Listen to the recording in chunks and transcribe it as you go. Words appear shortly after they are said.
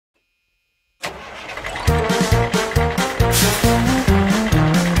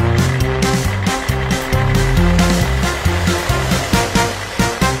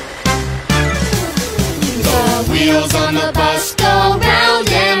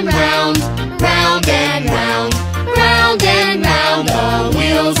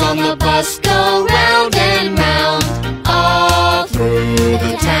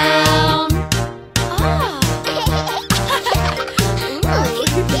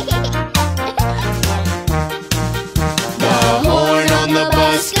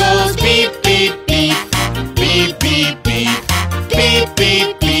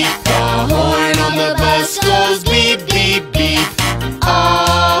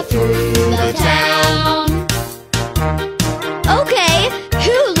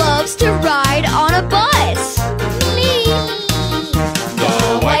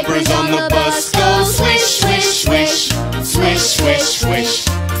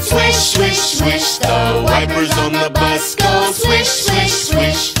Swish, swish, swish. The wipers on the bus go swish, swish,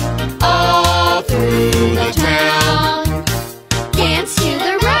 swish. All through the town. Dance to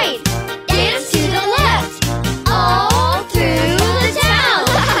the right, dance to the left, all through the town.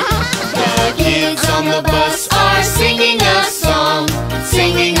 The kids on the bus are singing a song,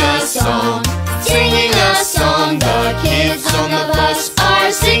 singing a song, singing a song. The kids on the bus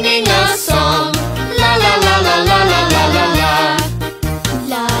are singing a song. La la la la la la la la la.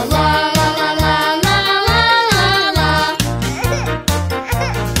 La la la la la la la la.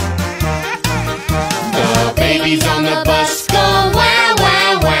 The babies on the bus go wah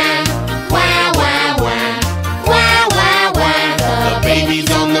wah wah, wah wah wah, wah wah wah. The babies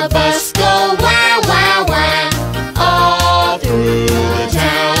on the bus go wah wah wah, all through the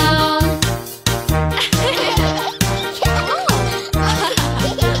town.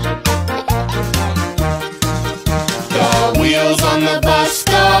 The wheels on the bus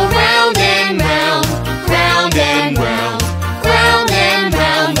go round and round, round and round, round and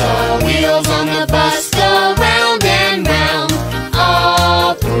round. The wheels on the bus go round and round,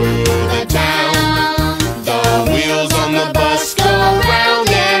 all through the town. The wheels on the bus go round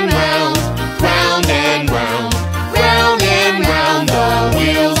and round,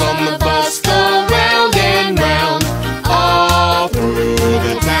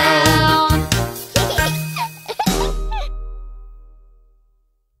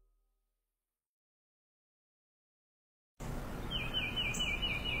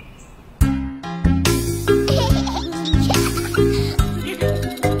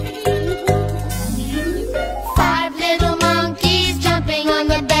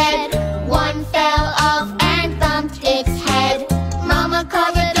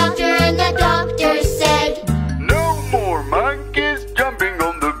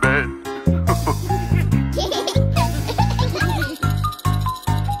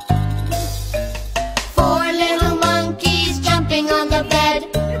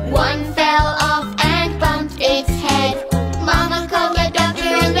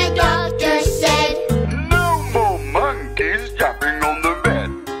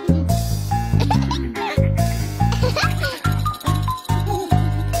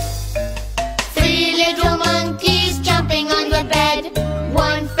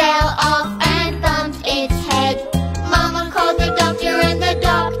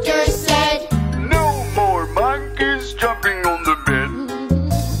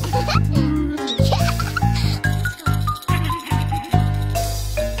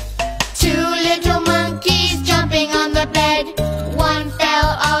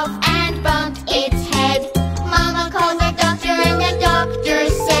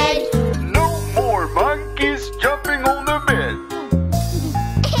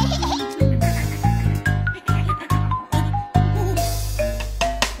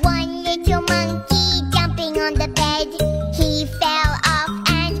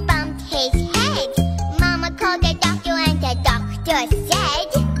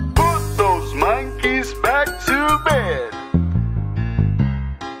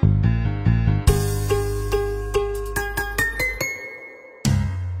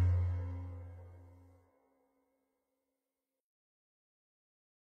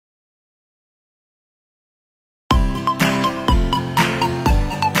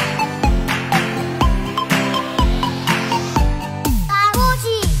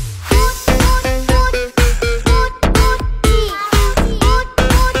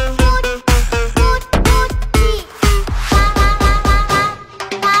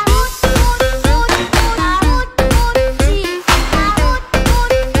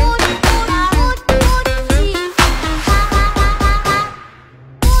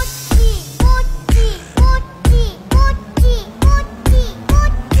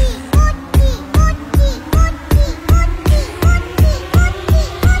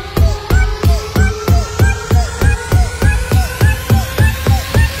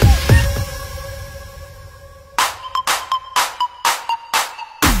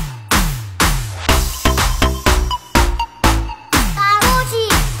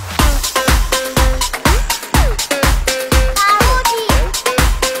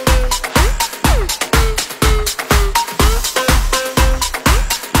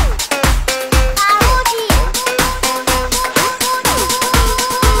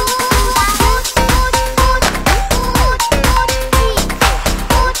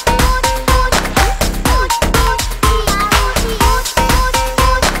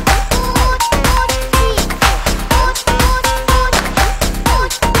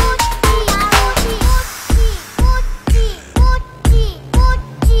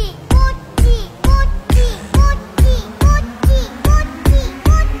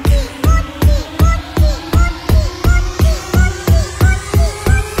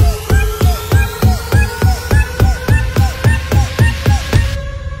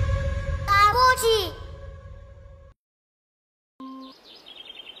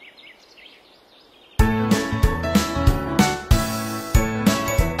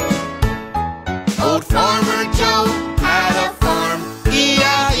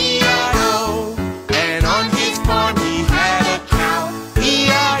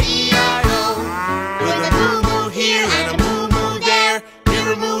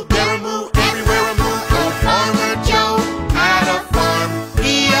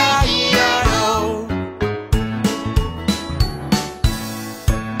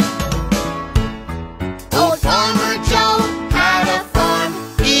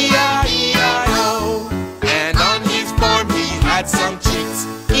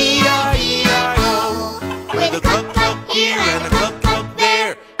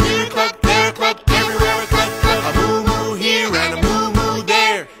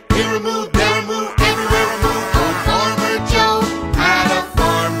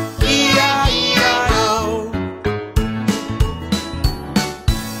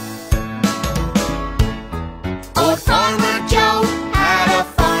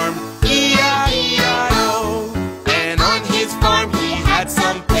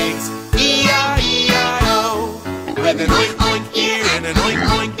 oink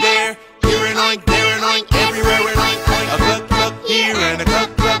oink there. Here an oink, there an oink, everywhere an oink oink. A cluck cluck here and a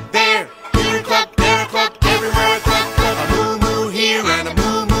cluck cluck there. Here a cluck, there a cluck, everywhere a cluck cluck. A moo moo here and a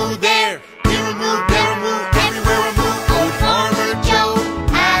moo moo there. Here a moo, there a moo, everywhere a moo. Old Farmer Joe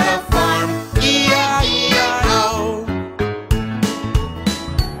had a farm, E-I-E-I-O.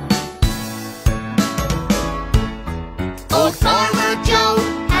 Old Farmer Joe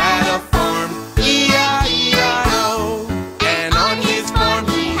had a farm, E-I-E-I-O. And on his farm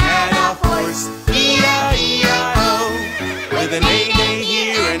he had a horse, E-I-E-I-O. With an A-nay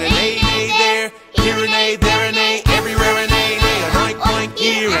here and an A-nay there. Here an A, there an A, everywhere an A-nay. An oink oink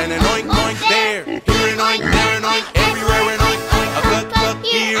here and an oink oink there. Here an oink, there an oink, everywhere an oink oink. A cluck cluck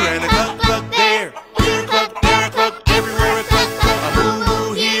here and a cluck cluck there. Here a cluck, there a cluck, everywhere a cluck cluck. A moo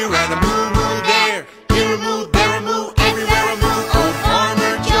moo here and a moo moo there. Here a moo, there a moo, everywhere a moo. Old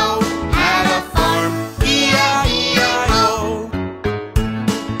Farmer Joe had a farm, E-I-E-I-O.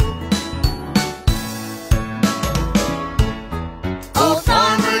 Old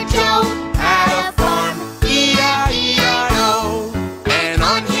Farmer Joe had a farm, E-I-E-I-O. And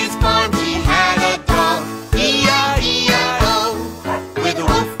on his farm he had a dog, E-I-E-I-O. With a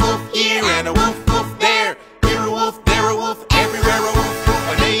woof woof here and a woof woof there. Here a woof, there a woof, everywhere a woof woof.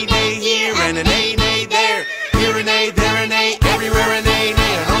 An A-nay here and an A-nay there. Here an A, there an A, everywhere an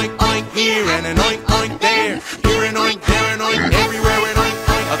A-nay. An oink oink here and an oink oink there. Here an oink, there an oink, everywhere an oink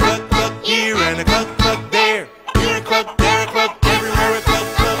oink. A cluck cluck here and a cluck cluck there. Here a cluck, there a cluck, everywhere a cluck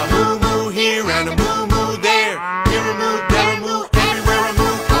cluck. A moo moo here and a moo moo there. Here a moo, there a moo, everywhere a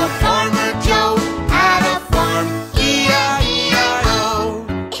moo. Old Farmer Joe had a farm, E-I-E-I-O.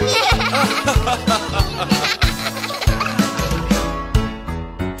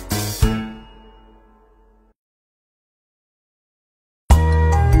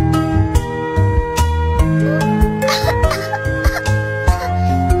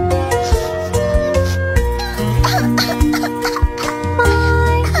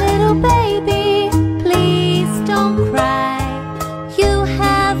 My little baby, please don't cry. You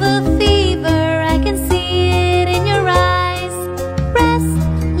have a fever, I can see it in your eyes. Rest,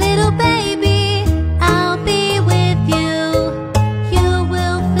 little baby, I'll be with you. You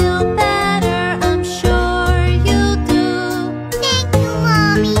will feel better, I'm sure you do. Thank you,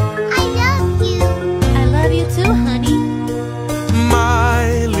 Mommy. I love you. I love you too, honey.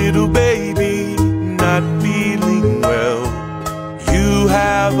 My little baby, not feeling well. You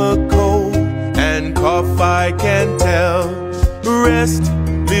have a cold and cough, I can tell. Rest,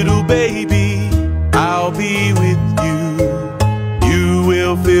 little baby, I'll be with you. You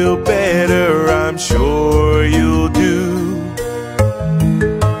will feel better, I'm sure you'll do.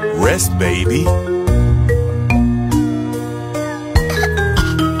 Rest, baby.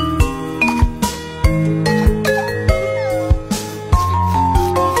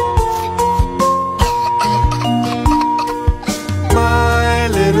 My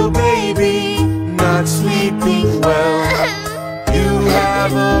little baby, not sleeping well. You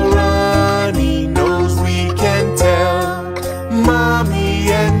have a runny nose, we can tell.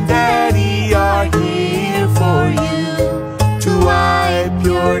 Mommy and Daddy are here for you to wipe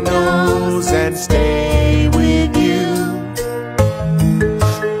your nose and stay with you.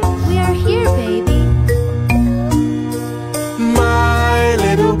 We are here, baby. My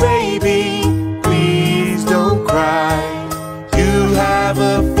little baby, please don't cry. You have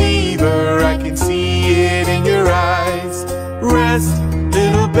a fever, I can see it in your eyes. Rest,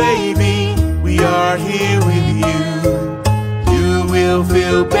 little baby, we are here with you. You will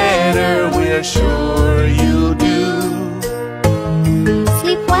feel better, we're sure you'll do.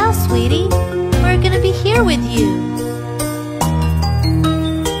 Sleep well, sweetie. We're gonna be here with you.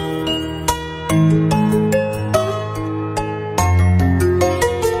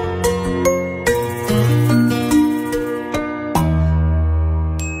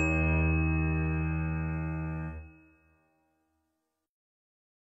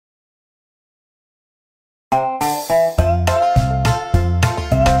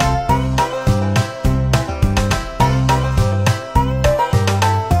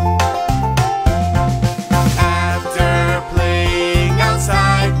 After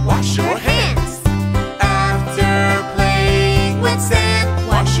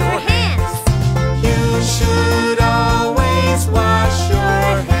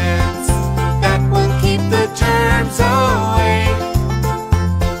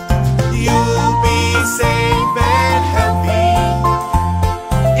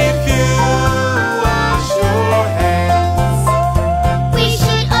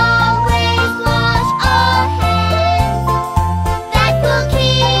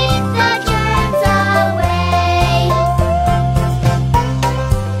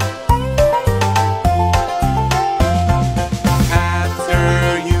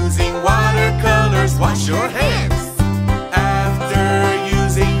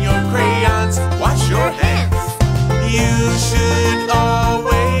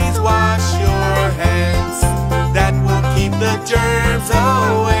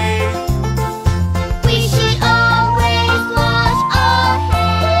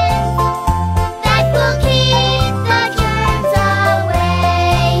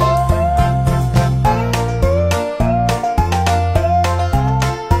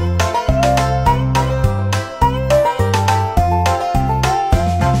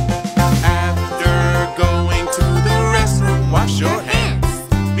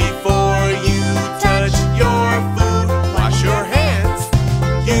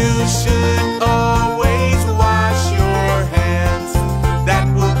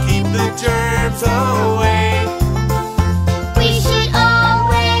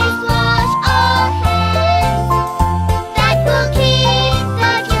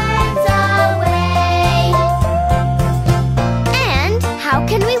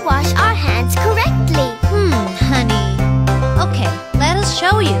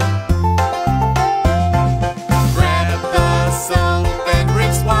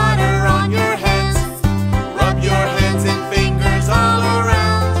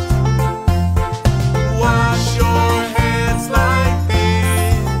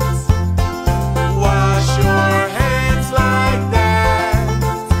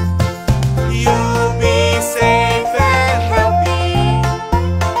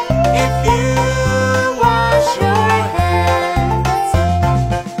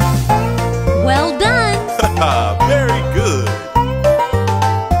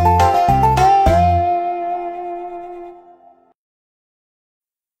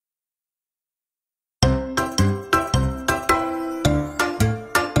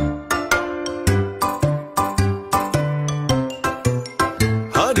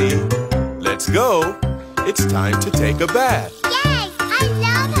go. It's time to take a bath. Yes, I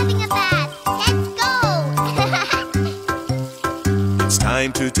love having a bath. Let's go. It's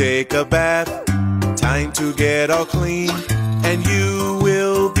time to take a bath. Time to get all clean. And you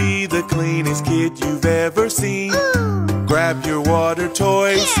will be the cleanest kid you've ever seen. Ooh. Grab your water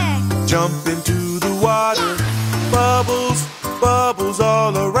toys. Yeah. Jump into the water. Bubbles, bubbles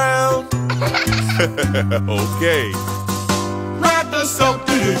all around. Okay. Grab the soap,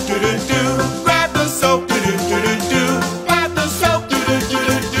 do-do-do-do-do. Grab the soap, do-do-do-do-do. Grab the soap,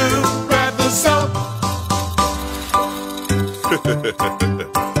 do-do-do-do-do. Grab the soap.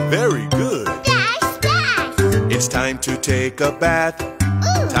 Very good. Splash, splash. It's time to take a bath.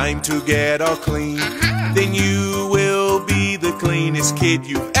 Ooh. Time to get all clean. Then you will be the cleanest kid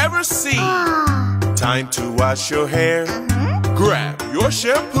you've ever seen. Ah. Time to wash your hair. Grab your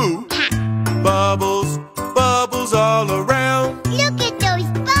shampoo. Bubbles, bubbles all around. Look at those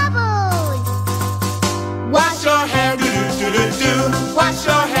bubbles. Wash your hair, do-do-do-do-do. Wash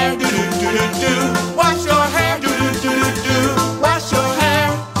your hair, do-do-do-do-do. Wash your hair, do-do-do-do-do. Wash your hair.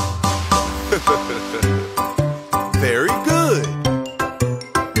 Very good.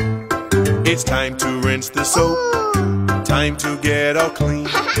 It's time to rinse the soap. Ooh. Time to get all clean.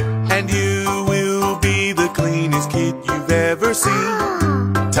 And you will be the cleanest kid you've ever seen.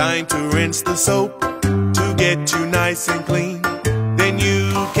 Ah. Time to rinse the soap to get you nice and clean. Then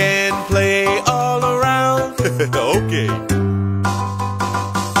you can play all around. Okay.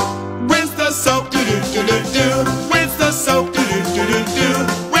 Rinse the soap, do-do-do-do-do. Rinse the soap, do-do-do-do-do.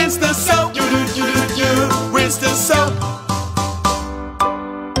 Rinse the soap, do-do-do-do-do. Rinse the soap.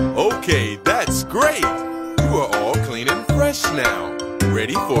 Okay, that's great. You are all clean and fresh now.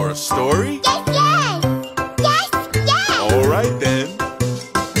 Ready for a story? Yes, yes. Yes, yes. All right then.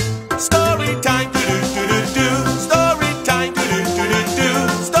 Story time, do-do-do-do-do. Story time, do-do-do-do-do.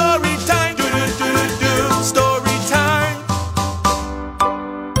 Story time, do-do-do-do-do. Story time.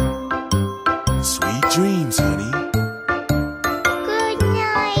 Sweet dreams,